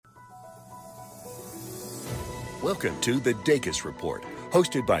Welcome to the Dacus Report,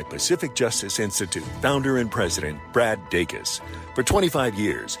 hosted by Pacific Justice Institute founder and president Brad Dacus. For 25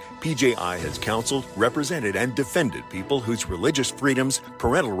 years, PJI has counseled, represented, and defended people whose religious freedoms,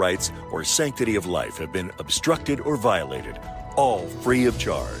 parental rights, or sanctity of life have been obstructed or violated, all free of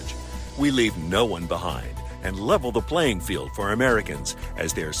charge. We leave no one behind and level the playing field for Americans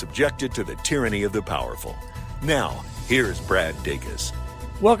as they are subjected to the tyranny of the powerful. Now, here's Brad Dacus.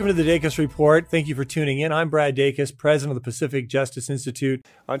 Welcome to the Dacus Report. Thank you for tuning in. I'm Brad Dacus, president of the Pacific Justice Institute.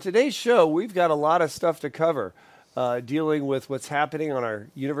 On today's show, we've got a lot of stuff to cover, dealing with what's happening on our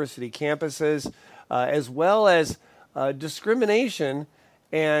university campuses, as well as discrimination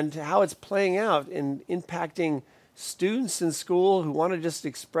and how it's playing out and impacting students in school who want to just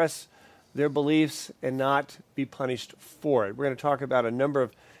express their beliefs and not be punished for it. We're going to talk about a number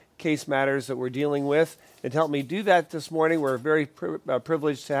of case matters that we're dealing with. And to help me do that this morning, we're very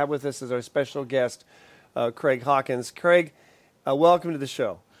privileged to have with us as our special guest, Craig Hawkins. Craig, welcome to the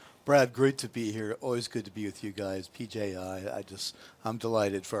show. Brad, great to be here. Always good to be with you guys. PJI, I'm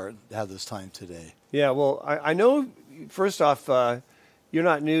delighted to have this time today. Yeah, well, I know, first off, you're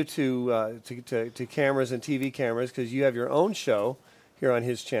not new to cameras and TV cameras because you have your own show here on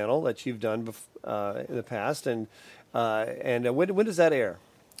his channel that you've done in the past. And when does that air?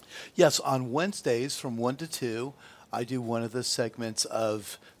 Yes, on Wednesdays from 1 to 2, I do one of the segments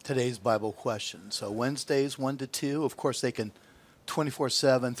of today's Bible questions. So Wednesdays, 1 to 2, of course, they can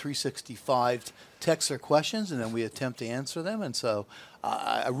 24/7, 365 text their questions, and then we attempt to answer them. And so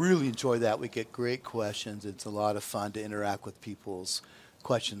I really enjoy that. We get great questions. It's a lot of fun to interact with people's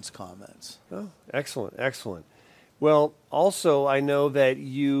questions, comments. Oh, excellent, excellent. Well, also, I know that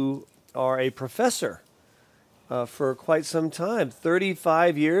you are a professor for quite some time,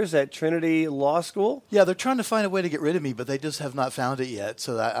 35 years at Trinity Law School. Yeah, they're trying to find a way to get rid of me, but they just have not found it yet.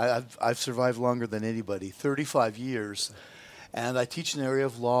 So I've survived longer than anybody, 35 years. And I teach an area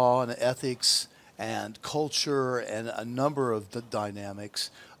of law and ethics and culture and a number of the dynamics.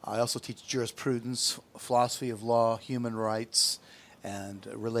 I also teach jurisprudence, philosophy of law, human rights, and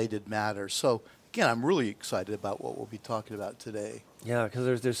related matters. So again, I'm really excited about what we'll be talking about today. Yeah,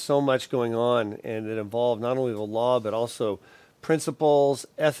 because there's so much going on, and it involves not only the law but also principles,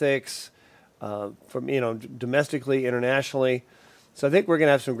 ethics, from domestically, internationally. So I think we're going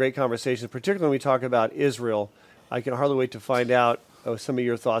to have some great conversations, particularly when we talk about Israel. I can hardly wait to find out some of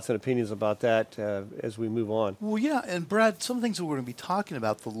your thoughts and opinions about that as we move on. Well, yeah, and Brad, some things we're going to be talking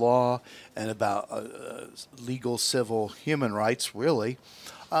about, the law and about legal, civil, human rights, really.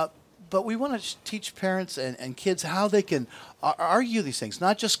 But we want to teach parents and kids how they can argue these things,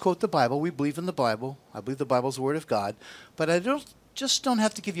 not just quote the Bible. We believe in the Bible. I believe the Bible's the Word of God. But I don't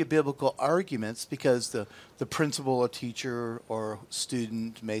have to give you biblical arguments because the principal or teacher or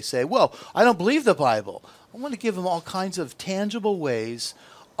student may say, well, I don't believe the Bible. I want to give them all kinds of tangible ways,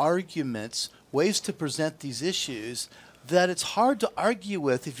 arguments, ways to present these issues that it's hard to argue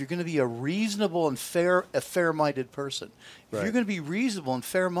with if you're going to be a reasonable and fair-minded person. If Right. you're going to be reasonable and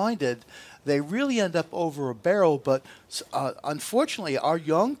fair-minded, they really end up over a barrel. But unfortunately, our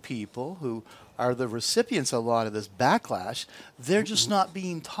young people who are the recipients of a lot of this backlash, they're just not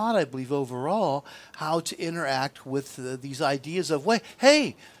being taught, I believe, overall, how to interact with these ideas of,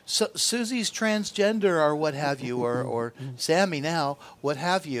 hey, Susie's transgender or what have you, or Sammy now, what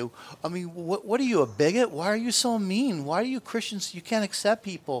have you. I mean, what are you, a bigot? Why are you so mean? Why are you Christians? You can't accept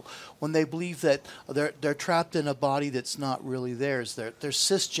people when they believe that they're trapped in a body that's not really theirs. They're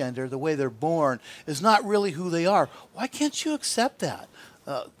cisgender. The way they're born is not really who they are. Why can't you accept that?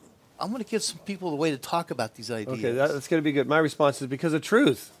 I'm going to give some people a way to talk about these ideas. Okay, that's going to be good. My response is because of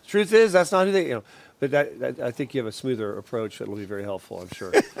truth. Truth is that's not who they, But that I think you have a smoother approach that will be very helpful, I'm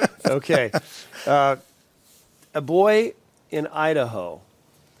sure. Okay. A boy in Idaho,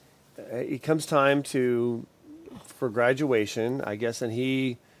 it comes time for graduation, I guess, and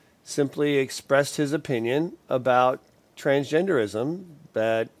he simply expressed his opinion about transgenderism,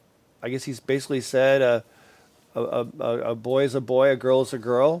 that I guess he's basically said a boy is a boy, a girl is a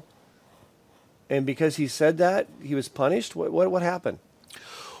girl. And because he said that, he was punished? What happened?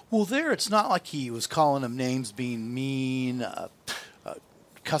 Well, it's not like he was calling them names, being mean,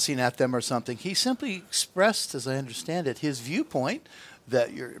 cussing at them or something. He simply expressed, as I understand it, his viewpoint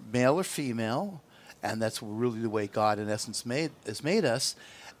that you're male or female, and that's really the way God, in essence, has made us.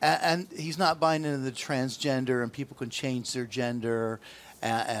 And he's not buying into the transgender, and people can change their gender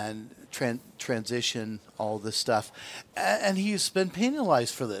and transition, all this stuff. And he's been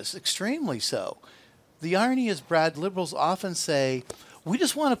penalized for this, extremely so. The irony is, Brad, liberals often say, we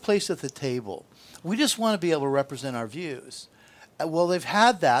just want a place at the table. We just want to be able to represent our views. Well, they've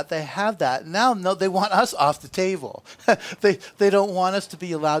had that. They have that. Now, no, they want us off the table. They don't want us to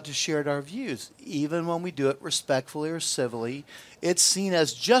be allowed to share our views, even when we do it respectfully or civilly. It's seen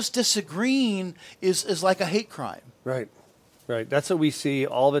as just disagreeing is like a hate crime. Right. Right. That's what we see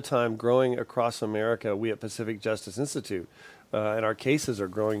all the time growing across America. We at Pacific Justice Institute, and our cases are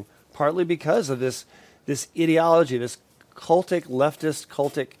growing partly because of this ideology, this leftist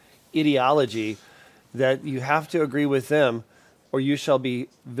cultic ideology that you have to agree with them or you shall be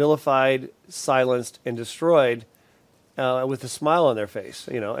vilified, silenced, and destroyed with a smile on their face.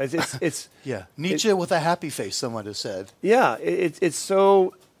 You know, it's yeah. Nietzsche with a happy face, someone has said. Yeah, it's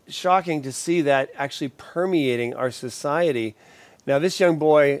so shocking to see that actually permeating our society. Now, this young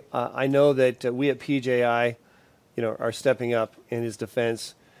boy, I know that we at PJI, are stepping up in his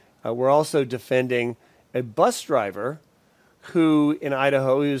defense. We're also defending a bus driver who in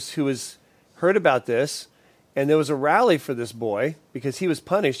Idaho who was heard about this, and there was a rally for this boy because he was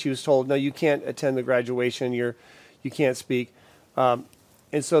punished. He was told, no, you can't attend the graduation. You can't speak. And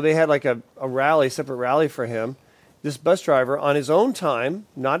so they had like a rally, separate rally for him. This bus driver, on his own time,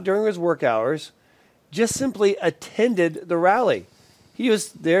 not during his work hours, just simply attended the rally. He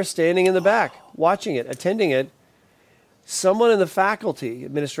was there standing in the back, watching it, attending it. Someone in the faculty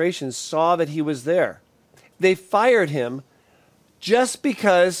administration saw that he was there. They fired him just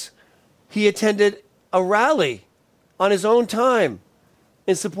because he attended a rally on his own time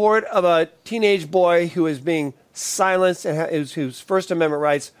in support of a teenage boy who is being silenced and whose First Amendment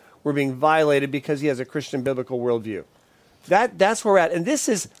rights were being violated because he has a Christian biblical worldview. That's where we're at. And this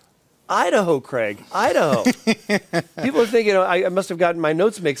is Idaho, Craig. Idaho. People are thinking, I must have gotten my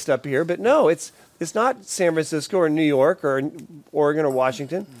notes mixed up here, but no, it's not San Francisco or New York or Oregon or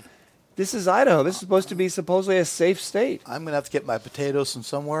Washington. This is Idaho. This is supposed to be supposedly a safe state. I'm going to have to get my potatoes from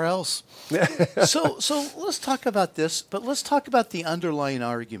somewhere else. So let's talk about this, but let's talk about the underlying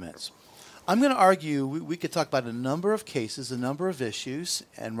arguments. I'm going to argue we could talk about a number of cases, a number of issues,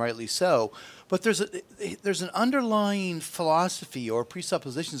 and rightly so. But there's an underlying philosophy or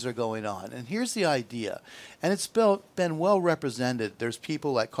presuppositions that are going on, and here's the idea, and it's been well represented. There's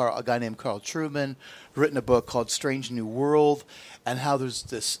people like a guy named Carl Trueman, written a book called Strange New World, and how there's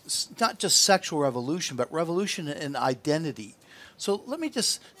this not just sexual revolution, but revolution in identity. So let me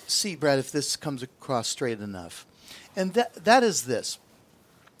just see, Brad, if this comes across straight enough, and that is this.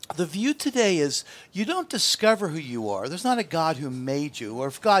 The view today is you don't discover who you are. There's not a God who made you, or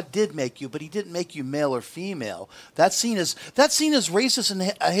if God did make you, but he didn't make you male or female. That's seen as racist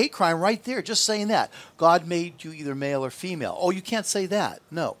and a hate crime right there, just saying that. God made you either male or female. Oh, you can't say that.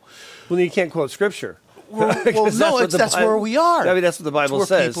 No. Well, you can't quote Scripture. Well, no, that's where we are. I mean, that's what the Bible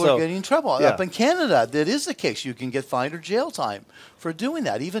says. People are getting in trouble. Yeah. Up in Canada, that is the case. You can get fined or jail time for doing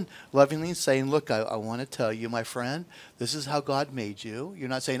that. Even lovingly saying, look, I want to tell you, my friend, this is how God made you. You're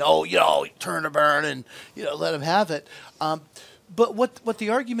not saying, turn and burn and, let him have it. But what the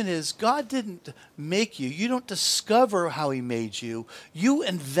argument is, God didn't make you. You don't discover how he made you. You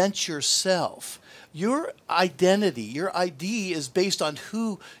invent yourself. Your identity, your ID is based on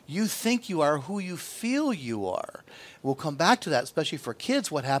who you think you are, who you feel you are. We'll come back to that, especially for kids,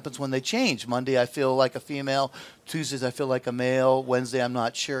 what happens when they change. Monday I feel like a female, Tuesdays I feel like a male, Wednesday I'm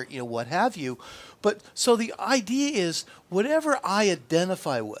not sure, what have you. But so the idea is whatever I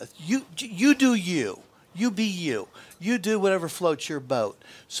identify with, you do you. You be you. You do whatever floats your boat.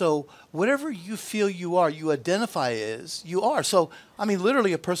 So whatever you feel you are, you identify as, you are. So, I mean,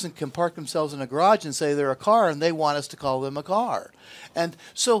 literally a person can park themselves in a garage and say they're a car, and they want us to call them a car. And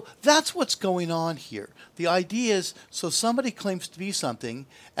so that's what's going on here. The idea is, so somebody claims to be something,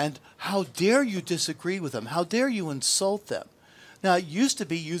 and how dare you disagree with them? How dare you insult them? Now, it used to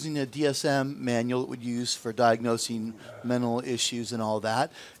be using a DSM manual that would use for diagnosing mental issues and all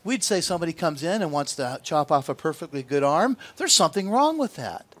that. We'd say somebody comes in and wants to chop off a perfectly good arm. There's something wrong with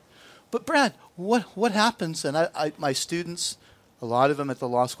that. But, Brad, what happens, and my students, a lot of them at the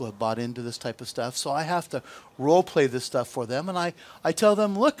law school have bought into this type of stuff, so I have to role play this stuff for them, and I tell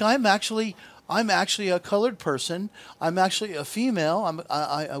them, look, I'm actually a colored person. I'm actually a female.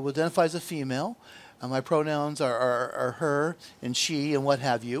 I identify as a female. My pronouns are her and she and what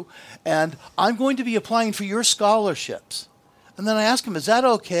have you. And I'm going to be applying for your scholarships. And then I ask them, is that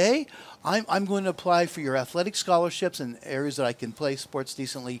okay? I'm going to apply for your athletic scholarships in areas that I can play sports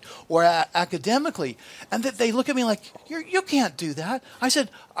decently or academically. And that they look at me like, you can't do that. I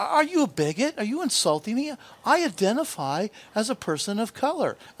said, are you a bigot? Are you insulting me? I identify as a person of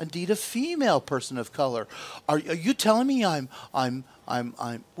color, indeed a female person of color. Are you telling me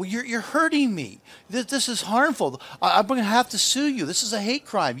well, you're hurting me. This is harmful. I'm going to have to sue you. This is a hate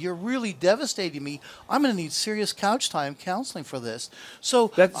crime. You're really devastating me. I'm going to need serious couch time counseling for this.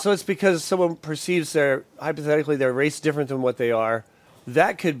 So it's because someone perceives hypothetically their race different than what they are.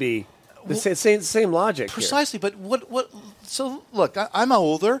 That could be the same logic. Precisely. Here. But so look, I'm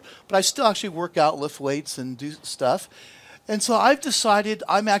older, but I still actually work out, lift weights, and do stuff. And so I've decided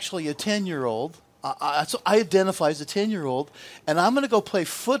I'm actually a 10-year-old. So I identify as a 10-year-old, and I'm going to go play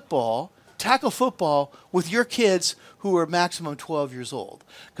tackle football with your kids who are maximum 12 years old.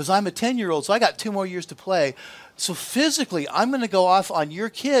 Because I'm a 10-year-old, so I got 2 more years to play. So physically, I'm going to go off on your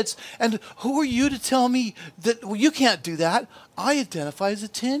kids. And who are you to tell me that you can't do that? I identify as a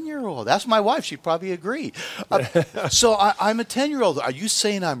 10-year-old. That's my wife. She'd probably agree. So I'm a 10-year-old. Are you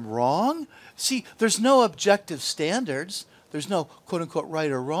saying I'm wrong? See, there's no objective standards. There's no quote-unquote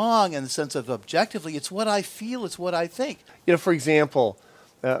right or wrong in the sense of objectively. It's what I feel. It's what I think. For example,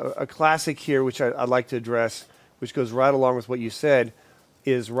 a classic here, which I'd like to address, which goes right along with what you said,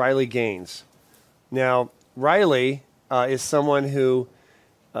 is Riley Gaines. Now, Riley is someone who,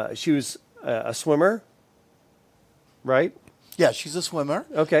 she was a swimmer, right? Yeah, she's a swimmer.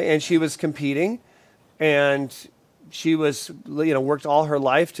 Okay, and she was competing, and she was, worked all her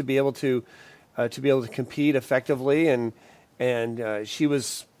life to be able to compete effectively, and she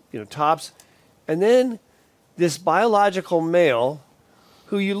was, tops. And then this biological male,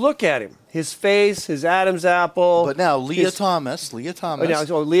 who you look at him, his face, his Adam's apple. But now Leah Thomas. Oh,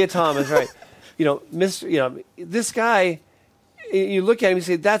 Leah Thomas, right? This guy, you look at him and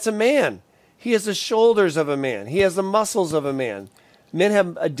say, that's a man. He has the shoulders of a man. He has the muscles of a man. Men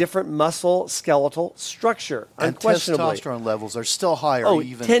have a different muscle skeletal structure, and unquestionably. Testosterone levels are still higher. Oh,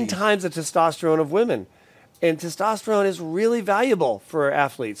 10 times the testosterone of women. And testosterone is really valuable for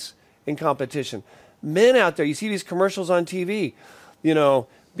athletes in competition. Men out there, you see these commercials on TV,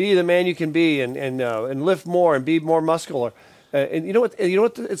 be the man you can be and lift more and be more muscular. And you know what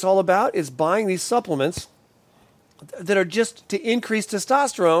it's all about? It's buying these supplements that are just to increase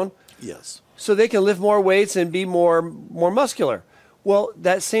testosterone. Yes. So they can lift more weights and be more muscular. Well,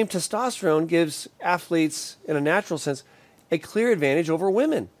 that same testosterone gives athletes, in a natural sense, a clear advantage over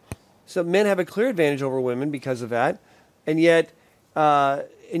women. So men have a clear advantage over women because of that, and yet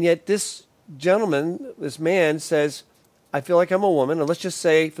this gentleman, this man, says, "I feel like I'm a woman." And let's just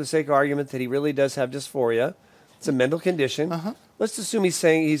say, for the sake of argument, that he really does have dysphoria. It's a mental condition. Uh-huh. Let's assume he's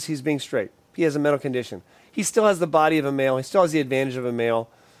saying he's being straight. He has a mental condition. He still has the body of a male. He still has the advantage of a male,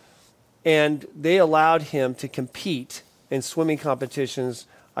 and they allowed him to compete in swimming competitions,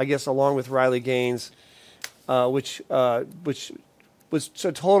 I guess, along with Riley Gaines, which was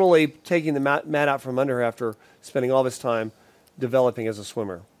so totally taking the mat out from under her after spending all this time developing as a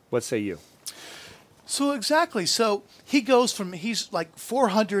swimmer. What say you? So exactly. So he's like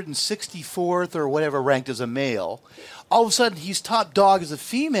 464th or whatever ranked as a male. All of a sudden, he's top dog as a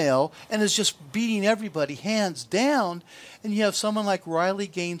female and is just beating everybody hands down. And you have someone like Riley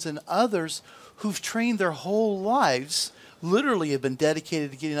Gaines and others who've trained their whole lives, literally have been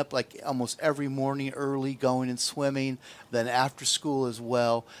dedicated to getting up like almost every morning early, going and swimming, then after school as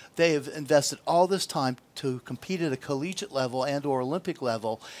well. They have invested all this time to compete at a collegiate level and or Olympic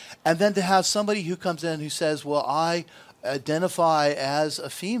level. And then to have somebody who comes in who says, well, I identify as a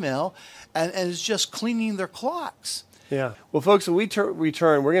female, and is just cleaning their clocks. Yeah. Well, folks, when we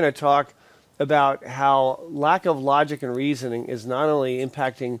return, we're going to talk about how lack of logic and reasoning is not only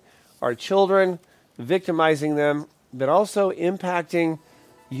impacting our children, victimizing them, but also impacting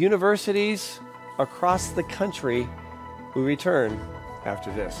universities across the country. We return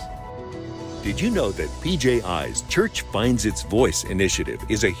after this. Did you know that PJI's Church Finds Its Voice initiative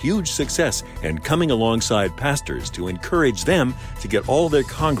is a huge success and coming alongside pastors to encourage them to get all their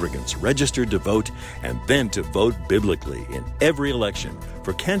congregants registered to vote and then to vote biblically in every election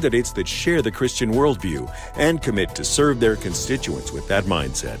for candidates that share the Christian worldview and commit to serve their constituents with that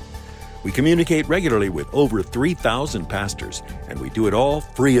mindset? We communicate regularly with over 3,000 pastors, and we do it all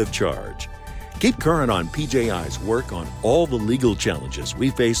free of charge. Keep current on PJI's work on all the legal challenges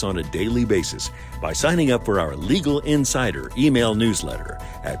we face on a daily basis by signing up for our Legal Insider email newsletter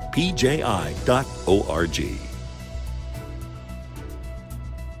at pji.org.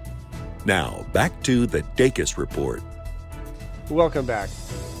 Now, back to the Dacus Report. Welcome back.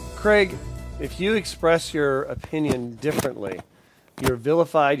 Craig, if you express your opinion differently you're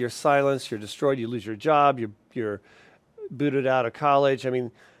vilified, you're silenced, you're destroyed, you lose your job, you're booted out of college. I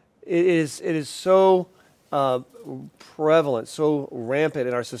mean, it is so prevalent, so rampant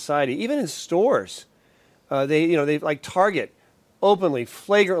in our society, even in stores. They like Target, openly,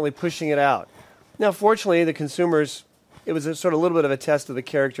 flagrantly pushing it out. Now, fortunately, the consumers, it was a sort of a little bit of a test of the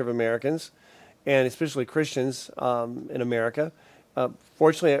character of Americans, and especially Christians in America.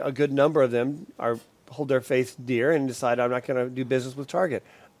 Fortunately, a good number of them hold their faith dear and decide, I'm not going to do business with Target.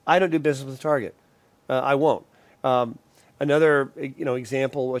 I don't do business with Target. I won't. Another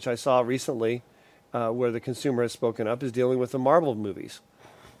example, which I saw recently, where the consumer has spoken up, is dealing with the Marvel movies.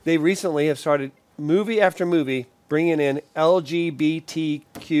 They recently have started, movie after movie, bringing in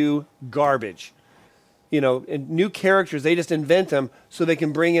LGBTQ garbage. And new characters, they just invent them so they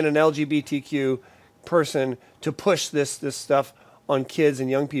can bring in an LGBTQ person to push this stuff on kids and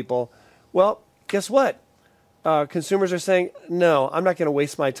young people. Well, guess what? Consumers are saying, no, I'm not going to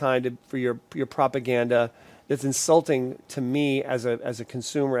waste my time for your propaganda that's insulting to me as a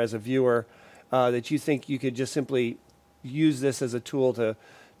consumer, as a viewer, that you think you could just simply use this as a tool to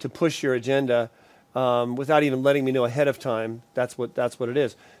push your agenda without even letting me know ahead of time. That's what it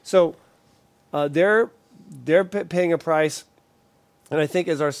is. So they're paying a price, and I think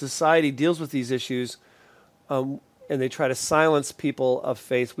as our society deals with these issues, and they try to silence people of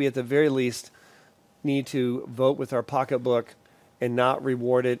faith, we at the very least need to vote with our pocketbook and not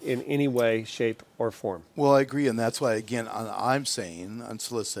reward it in any way, shape, or form. Well, I agree, and that's why, again, I'm saying,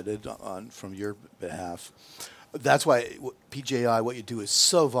 unsolicited from your behalf, that's why PJI, what you do is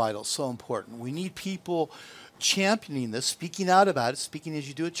so vital, so important. We need people championing this, speaking out about it, speaking as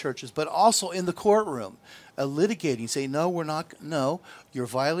you do at churches, but also in the courtroom, litigating, saying, no, you're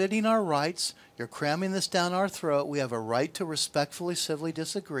violating our rights, you're cramming this down our throat, we have a right to respectfully, civilly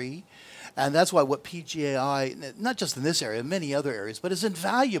disagree. And that's why what PGI, not just in this area, many other areas, but is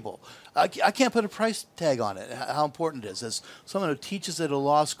invaluable. I can't put a price tag on it, how important it is. As someone who teaches at a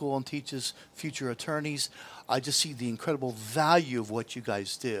law school and teaches future attorneys, I just see the incredible value of what you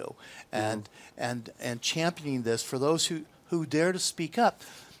guys do, and championing this for those who dare to speak up.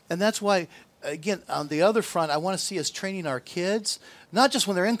 And that's why, again, on the other front, I want to see us training our kids, not just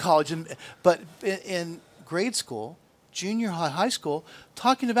when they're in college, but in grade school, junior high school,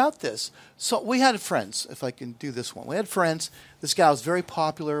 talking about this. So we had friends, if I can do this one. We had friends. This guy was very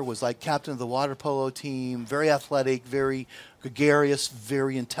popular, was like captain of the water polo team, very athletic, very gregarious,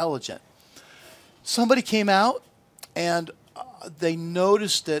 very intelligent. Somebody came out, and they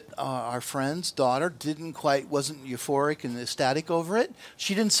noticed that our friend's daughter wasn't euphoric and ecstatic over it.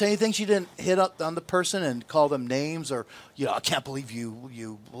 She didn't say anything. She didn't hit up on the person and call them names or, I can't believe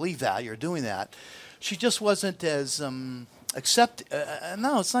you believe that, you're doing that. She just wasn't as no,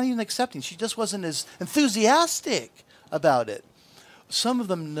 it's not even accepting. She just wasn't as enthusiastic about it. Some of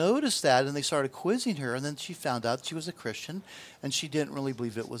them noticed that, and they started quizzing her, and then she found out she was a Christian, and she didn't really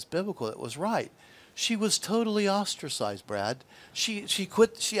believe it was biblical, it was right. She was totally ostracized, Brad. She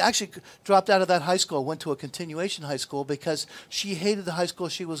quit. She actually dropped out of that high school, went to a continuation high school because she hated the high school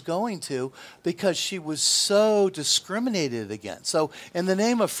she was going to because she was so discriminated against. So in the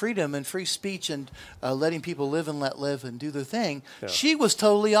name of freedom and free speech and letting people live and let live and do their thing, she was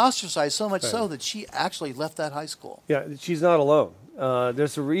totally ostracized, so much so that she actually left that high school. Yeah, she's not alone.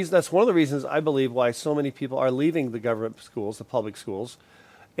 There's a reason. That's one of the reasons I believe why so many people are leaving the government schools, the public schools,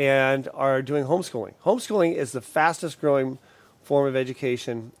 and are doing homeschooling. Homeschooling is the fastest growing form of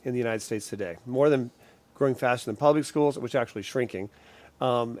education in the United States today, growing faster than public schools, which are actually shrinking,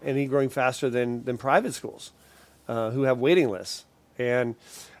 and even growing faster than private schools, who have waiting lists. And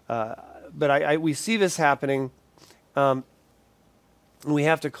but we see this happening, and we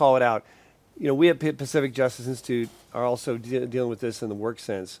have to call it out. We at Pacific Justice Institute are also dealing with this in the work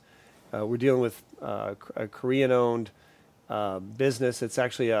sense. We're dealing with a Korean-owned business. It's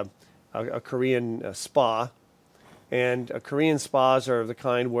actually a Korean spa, and Korean spas are the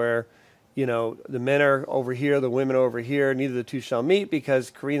kind where, the men are over here, the women are over here, neither the two shall meet,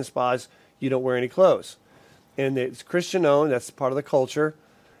 because Korean spas, you don't wear any clothes. And it's Christian-owned, that's part of the culture,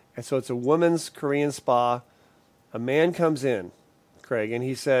 and so it's a woman's Korean spa. A man comes in, Craig, and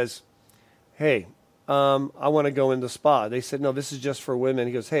he says, hey, I want to go in the spa. They said, no, this is just for women.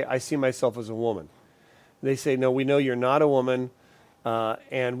 He goes, hey, I see myself as a woman. They say, no, we know you're not a woman,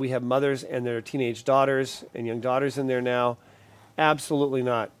 and we have mothers and their teenage daughters and young daughters in there now. Absolutely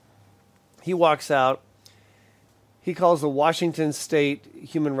not. He walks out. He calls the Washington State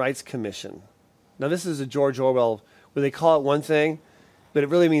Human Rights Commission. Now, this is a George Orwell, where they call it one thing, but it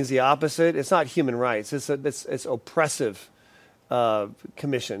really means the opposite. It's not human rights. It's oppressive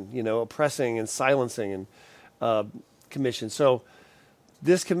commission, oppressing and silencing and commission. So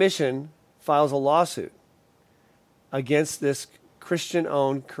This commission files a lawsuit against this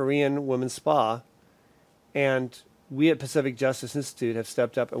Christian-owned Korean women's spa, and we at Pacific Justice Institute have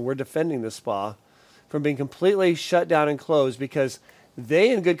stepped up, and we're defending the spa from being completely shut down and closed because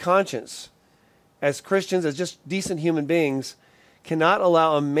they, in good conscience, as Christians, as just decent human beings, cannot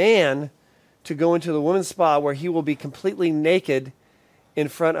allow a man to go into the women's spa where he will be completely naked in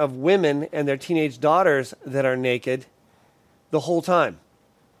front of women and their teenage daughters that are naked the whole time,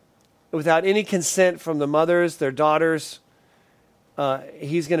 without any consent from the mothers, their daughters.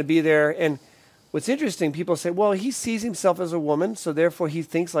 He's going to be there. And what's interesting, people say, well, he sees himself as a woman, so therefore he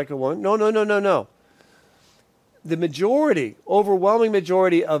thinks like a woman. No. The majority, overwhelming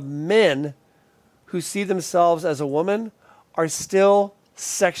majority of men who see themselves as a woman are still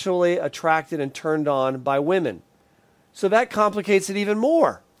sexually attracted and turned on by women. So that complicates it even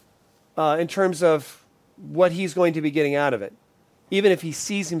more in terms of what he's going to be getting out of it, even if he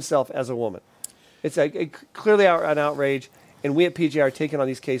sees himself as a woman. It's clearly an outrage, and we at PJ are taking on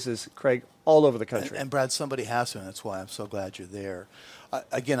these cases, Craig, all over the country. And Brad, somebody has to, and that's why I'm so glad you're there.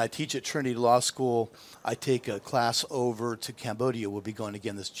 Again, I teach at Trinity Law School. I take a class over to Cambodia. We'll be going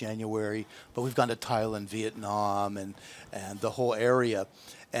again this January, but we've gone to Thailand, Vietnam, and the whole area.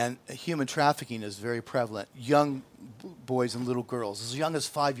 And human trafficking is very prevalent. Young boys and little girls, as young as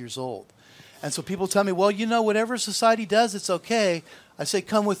 5 years old. And so people tell me, well, you know, whatever society does, it's okay. I say,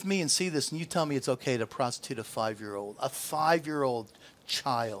 come with me and see this, and you tell me it's okay to prostitute a 5-year-old,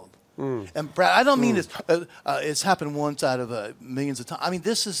 child. And Brad, I don't mean it's happened once out of millions of times. I mean,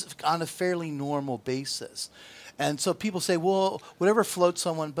 this is on a fairly normal basis. And so people say, well, whatever floats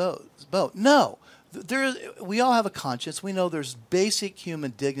someone's boat. No. We all have a conscience. We know there's basic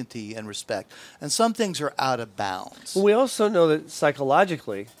human dignity and respect. And some things are out of bounds. We also know that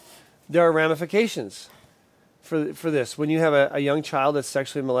psychologically, there are ramifications for this. When you have a young child that's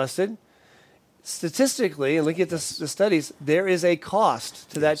sexually molested, statistically, and looking at the studies, there is a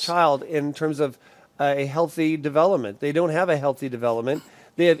cost to that child in terms of a healthy development. They don't have a healthy development.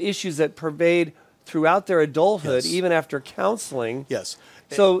 They have issues that pervade throughout their adulthood, even after counseling. Yes.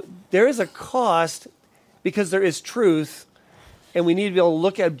 So there is a cost because there is truth, and we need to be able to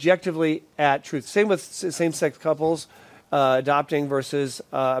look objectively at truth. Same with same-sex couples adopting versus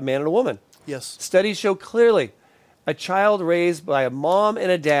a man and a woman. Yes. Studies show clearly a child raised by a mom and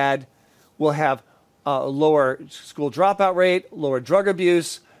a dad will have a lower school dropout rate, lower drug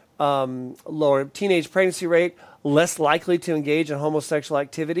abuse, lower teenage pregnancy rate, less likely to engage in homosexual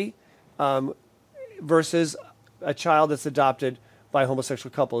activity versus a child that's adopted by a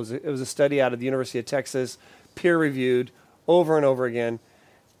homosexual couple. It was a study out of the University of Texas, peer-reviewed over and over again.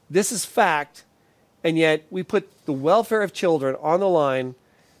 This is fact, and yet we put the welfare of children on the line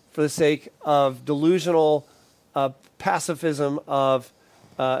for the sake of delusional pacifism of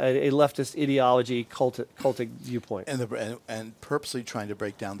a leftist ideology, cultic viewpoint. And purposely trying to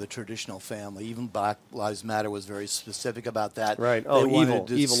break down the traditional family. Even Black Lives Matter was very specific about that. Right.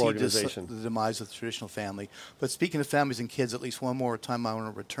 Evil organization. The demise of the traditional family. But speaking of families and kids, at least one more time I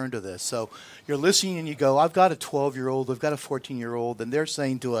want to return to this. So you're listening and you go, I've got a 12-year-old, I've got a 14-year-old, and they're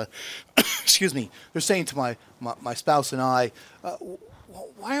saying to excuse me, they're saying to my spouse and I,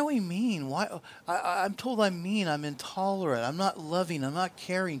 why are we mean? Why I'm told I'm mean. I'm intolerant. I'm not loving. I'm not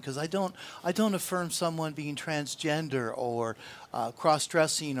caring because I don't affirm someone being transgender or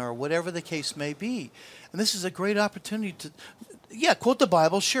cross-dressing or whatever the case may be. And this is a great opportunity to, quote the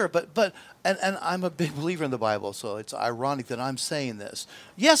Bible, sure, but I'm a big believer in the Bible, so it's ironic that I'm saying this.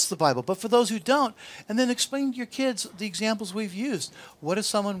 Yes, the Bible, but for those who don't, and then explain to your kids the examples we've used. What if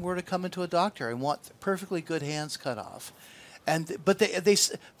someone were to come into a doctor and want perfectly good hands cut off? But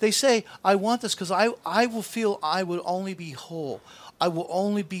they say, I want this because I will feel I would only be whole. I will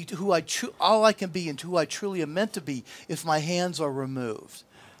only be all I can be and who I truly am meant to be if my hands are removed.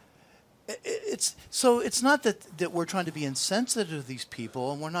 It's not that we're trying to be insensitive to these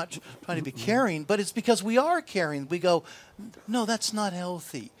people and we're not trying to be caring, but it's because we are caring. We go, no, that's not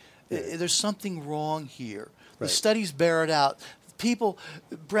healthy. There's something wrong here. Right. The studies bear it out. People,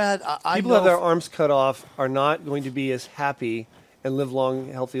 Brad, I people know who have their arms cut off are not going to be as happy and live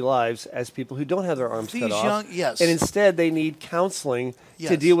long, healthy lives as people who don't have their arms cut off. Yes. And instead, they need counseling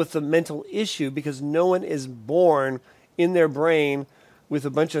to deal with the mental issue because no one is born in their brain with a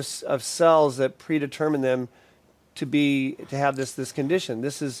bunch of cells that predetermine them to have this condition.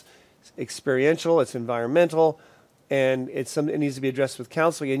 This is experiential, it's environmental, and it's something that needs to be addressed with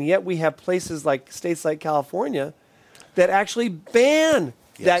counseling. And yet we have places like states like California that actually ban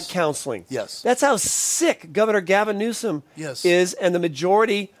that counseling. Yes. That's how sick Governor Gavin Newsom is, and the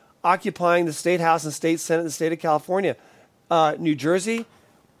majority occupying the state house and state senate in the state of California. New Jersey,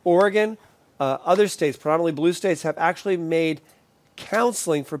 Oregon, other states, predominantly blue states, have actually made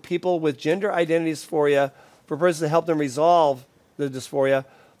counseling for people with gender identity dysphoria for purposes to help them resolve the dysphoria.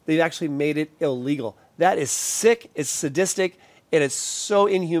 They've actually made it illegal. That is sick, it's sadistic, and it's so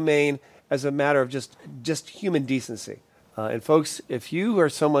inhumane as a matter of just human decency. And folks, if you're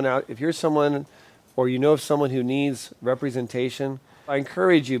someone or you know of someone who needs representation, I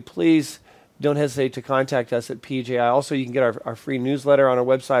encourage you, please don't hesitate to contact us at PJI. Also, you can get our free newsletter on our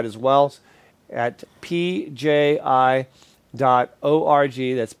website as well at pji.org.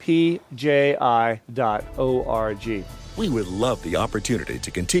 That's pji.org. We would love the opportunity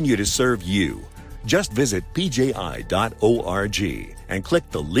to continue to serve you. Just visit pji.org and click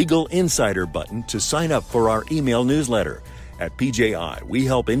the Legal Insider button to sign up for our email newsletter. At PJI, we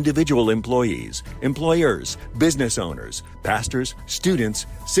help individual employees, employers, business owners, pastors, students,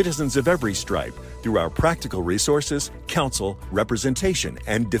 citizens of every stripe through our practical resources, counsel, representation,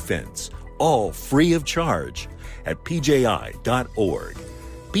 and defense, all free of charge at pji.org.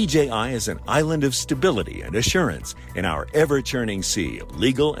 PJI is an island of stability and assurance in our ever-churning sea of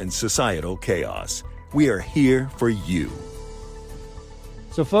legal and societal chaos. We are here for you.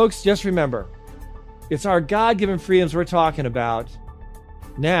 So, folks, just remember, it's our God-given freedoms we're talking about.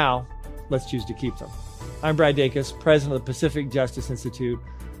 Now, let's choose to keep them. I'm Brad Dacus, president of the Pacific Justice Institute.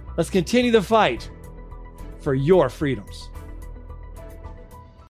 Let's continue the fight for your freedoms.